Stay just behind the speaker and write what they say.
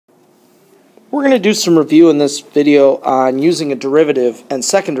We're going to do some review in this video on using a derivative and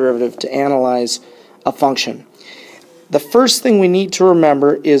second derivative to analyze a function. The first thing we need to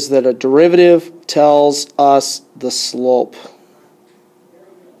remember is that a derivative tells us the slope.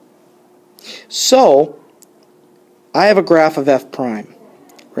 So, I have a graph of f prime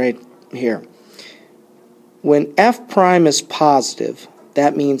right here. When f prime is positive,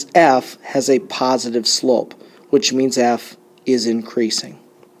 that means f has a positive slope, which means f is increasing.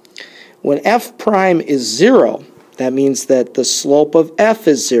 When f prime is 0, that means that the slope of f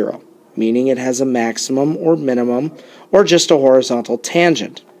is 0, meaning it has a maximum or minimum or just a horizontal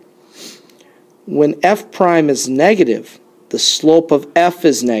tangent. When f prime is negative, the slope of f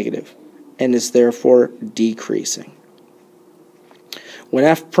is negative and is therefore decreasing. When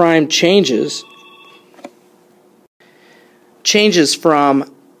f prime changes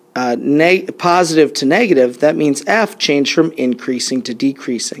from positive to negative, that means f changed from increasing to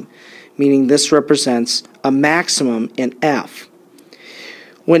decreasing, meaning this represents a maximum in f.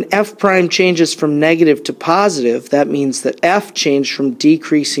 When f prime changes from negative to positive, that means that f changed from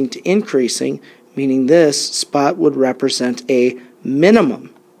decreasing to increasing, meaning this spot would represent a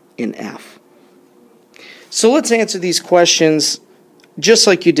minimum in f. So let's answer these questions just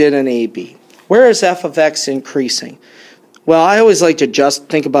like you did in AB. Where is f of x increasing? Well, I always like to just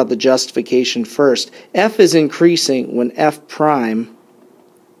think about the justification first. F is increasing when f prime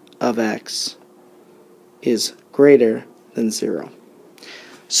of x is greater than 0.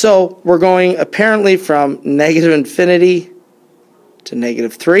 So we're going apparently from negative infinity to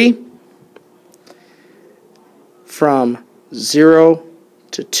negative 3, from 0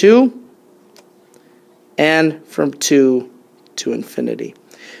 to 2, and from 2 to infinity.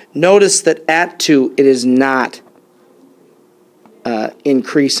 Notice that at 2 it is not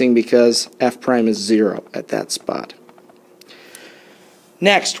increasing because f prime is 0 at that spot.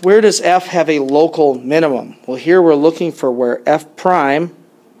 Next, where does f have a local minimum? Well, here we're looking for where f prime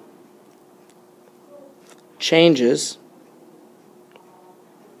changes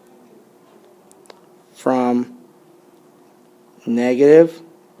from negative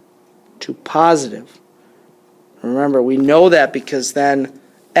to positive. Remember, we know that because then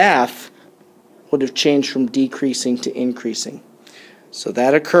f would have changed from decreasing to increasing. So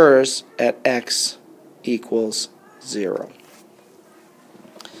that occurs at x equals 0.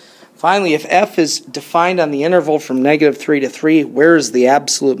 Finally, if f is defined on the interval from negative 3 to 3, where is the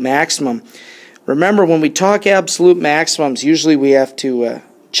absolute maximum? Remember, when we talk absolute maximums, usually we have to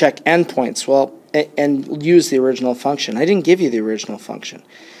check endpoints, and use the original function. I didn't give you the original function.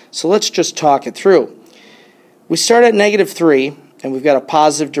 So let's just talk it through. We start at negative 3, and we've got a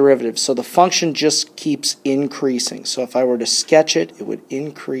positive derivative, so the function just keeps increasing. So if I were to sketch it, it would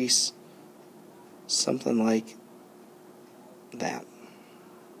increase something like that.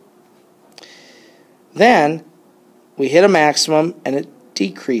 Then we hit a maximum, and it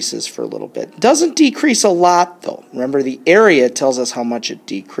decreases for a little bit. It doesn't decrease a lot, though. Remember, the area tells us how much it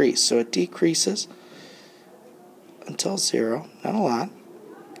decreased. So it decreases until 0, not a lot.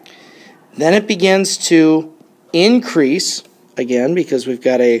 Then it begins to increase, again, because we've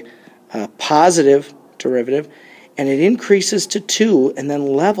got a positive derivative, and it increases to 2, and then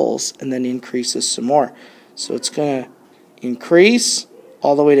levels, and then increases some more. So it's going to increase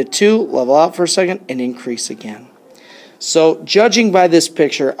all the way to 2, level out for a second, and increase again. So judging by this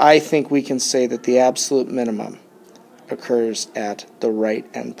picture, I think we can say that the absolute minimum occurs at the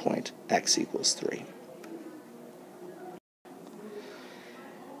right endpoint, x equals 3.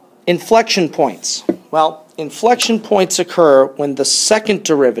 Inflection points. Well, inflection points occur when the second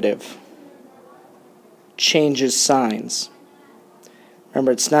derivative changes signs.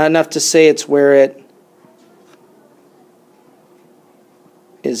 Remember, it's not enough to say it's where it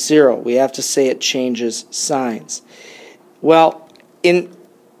is 0. We have to say it changes signs. Well, in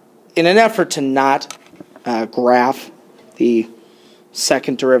an effort to not graph the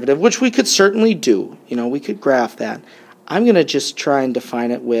second derivative, which we could certainly do, we could graph that, I'm going to just try and define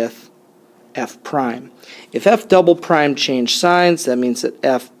it with f prime. If f double prime changed signs, that means that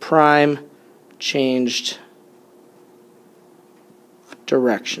f prime changed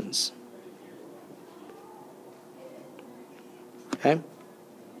directions. Okay?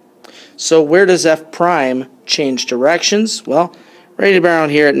 So where does f prime change directions? Well, right around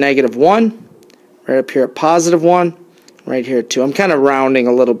here at negative 1, right up here at positive 1, right here at 2. I'm kind of rounding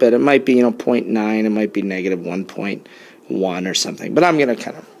a little bit. It might be 0.9, it might be negative 1.1 or something. But I'm going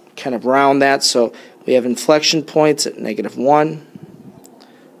to kind of round that. So we have inflection points at negative 1,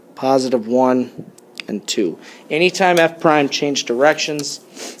 positive 1, and 2. Anytime f prime changed directions,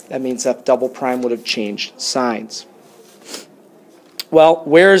 that means f double prime would have changed signs. Well,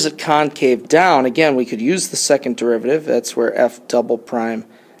 where is it concave down? Again, we could use the second derivative. That's where f double prime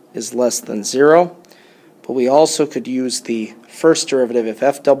is less than 0. But we also could use the first derivative. If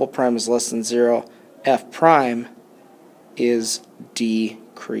f double prime is less than 0, f prime is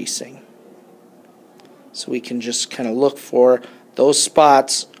decreasing. So we can just kind of look for those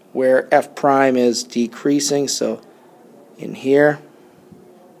spots where f prime is decreasing. So in here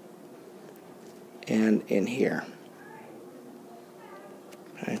and in here.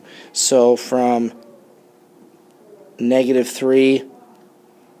 Okay. So from -3,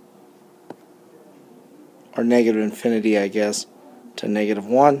 or negative infinity, I guess, to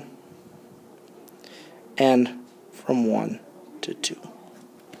 -1, and from 1 to 2.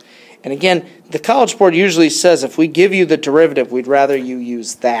 And again, the College Board usually says if we give you the derivative, we'd rather you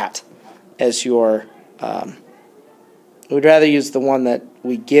use that as your, we'd rather use the one that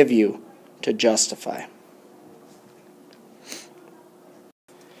we give you to justify.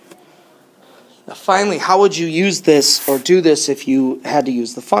 Now finally, how would you use this or do this if you had to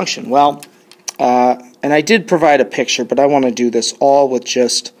use the function? Well, and I did provide a picture, but I want to do this all with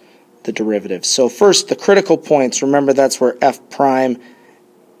just the derivative. So first, the critical points, remember that's where f prime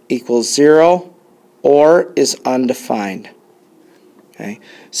equals 0 or is undefined. Okay.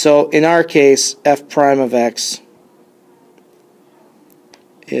 So in our case, f prime of x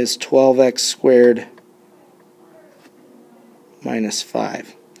is 12x squared minus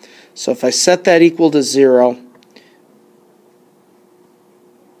 5. So if I set that equal to 0,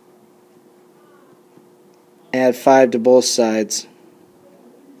 add 5 to both sides,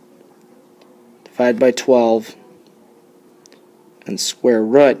 divide by 12, and square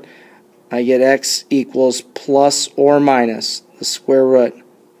root, I get x equals plus or minus the square root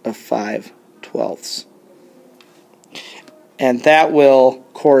of 5/12. And that will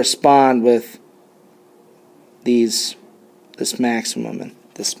correspond with this maximum and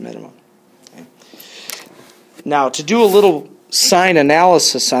this minimum. Okay. Now, to do a little sign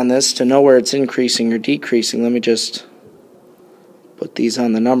analysis on this to know where it's increasing or decreasing, let me just put these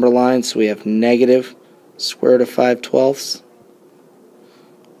on the number line. So we have negative square root of 5/12.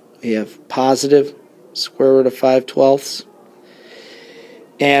 We have positive square root of 5/12.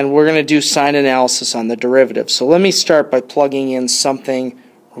 And we're going to do sign analysis on the derivative. So let me start by plugging in something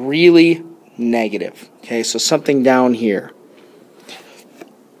really negative. Okay, so something down here.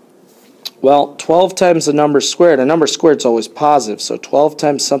 Well, 12 times the number squared. A number squared is always positive. So 12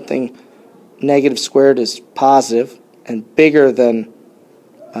 times something negative squared is positive, and bigger than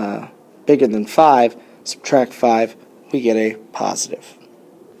 5. Subtract 5, we get a positive.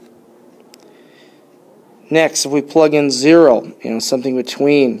 Next, if we plug in 0, something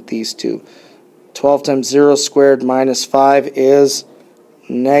between these two, 12 times 0 squared minus 5 is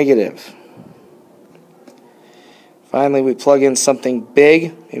negative. Finally, we plug in something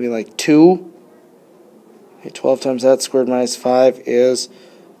big, maybe like 2. Okay, 12 times that squared minus 5 is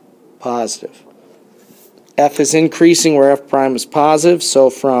positive. F is increasing where f prime is positive, so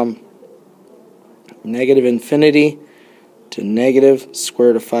from negative infinity to negative square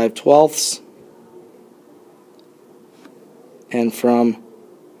root of 5/12, and from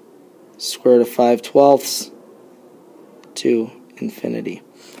square root of 5/12 to infinity.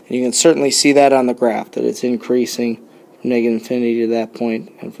 And you can certainly see that on the graph, that it's increasing from negative infinity to that point,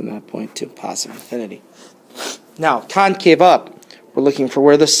 and from that point to positive infinity. Now, concave up, we're looking for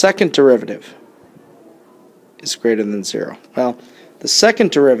where the second derivative is greater than 0. Well, the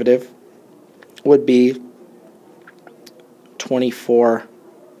second derivative would be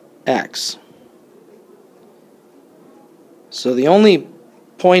 24x. So the only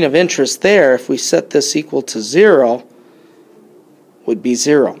point of interest there, if we set this equal to 0, would be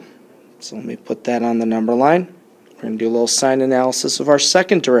 0. So let me put that on the number line. We're going to do a little sign analysis of our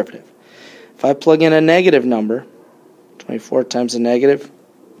second derivative. If I plug in a negative number, 24 times a negative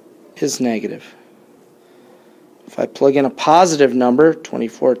is negative. If I plug in a positive number,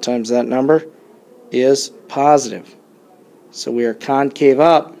 24 times that number is positive. So we are concave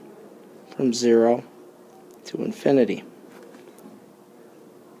up from 0 to infinity.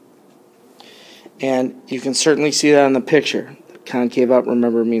 And you can certainly see that in the picture. Concave up,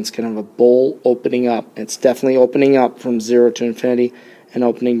 remember, means kind of a bowl opening up. It's definitely opening up from 0 to infinity and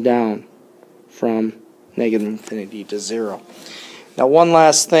opening down from negative infinity to 0. Now, one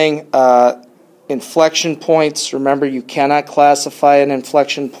last thing, inflection points. Remember, you cannot classify an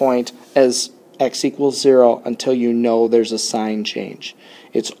inflection point as x equals 0 until you know there's a sign change.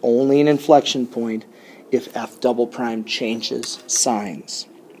 It's only an inflection point if f double prime changes signs.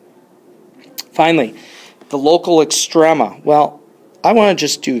 Finally, the local extrema. Well, I want to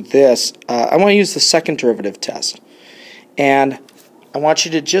just do this. I want to use the second derivative test. And I want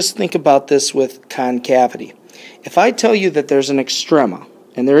you to just think about this with concavity. If I tell you that there's an extrema,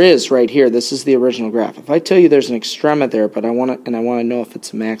 and there is right here, this is the original graph. If I tell you there's an extrema there, but I want to know if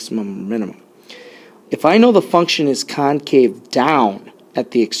it's a maximum or minimum. If I know the function is concave down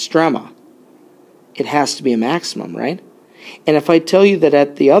at the extrema, it has to be a maximum, right? And if I tell you that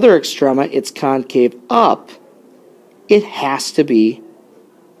at the other extrema it's concave up, it has to be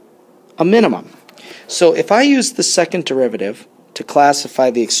a minimum. So if I use the second derivative to classify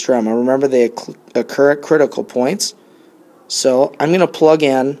the extrema, remember they occur at critical points. So I'm going to plug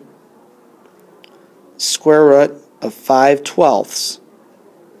in square root of 5/12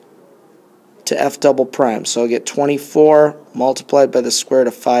 to f double prime. So I'll get 24 multiplied by the square root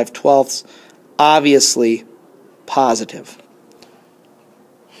of 5/12, obviously positive.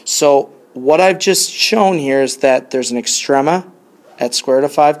 So what I've just shown here is that there's an extrema at square root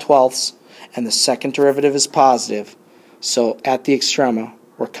of 5/12, and the second derivative is positive. So at the extrema,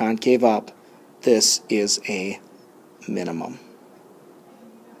 or concave up, this is a minimum.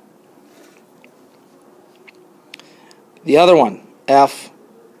 The other one, f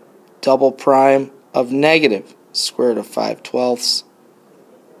double prime of negative square root of 5/12.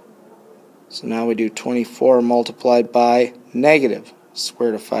 So now we do 24 multiplied by negative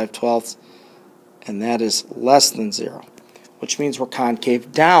square root of 5/12, and that is less than 0, which means we're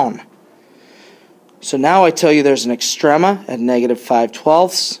concave down. So now I tell you there's an extrema at negative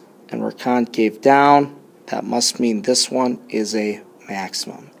 5/12, and we're concave down. That must mean this one is a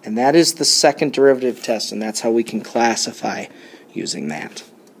maximum. And that is the second derivative test, and that's how we can classify using that.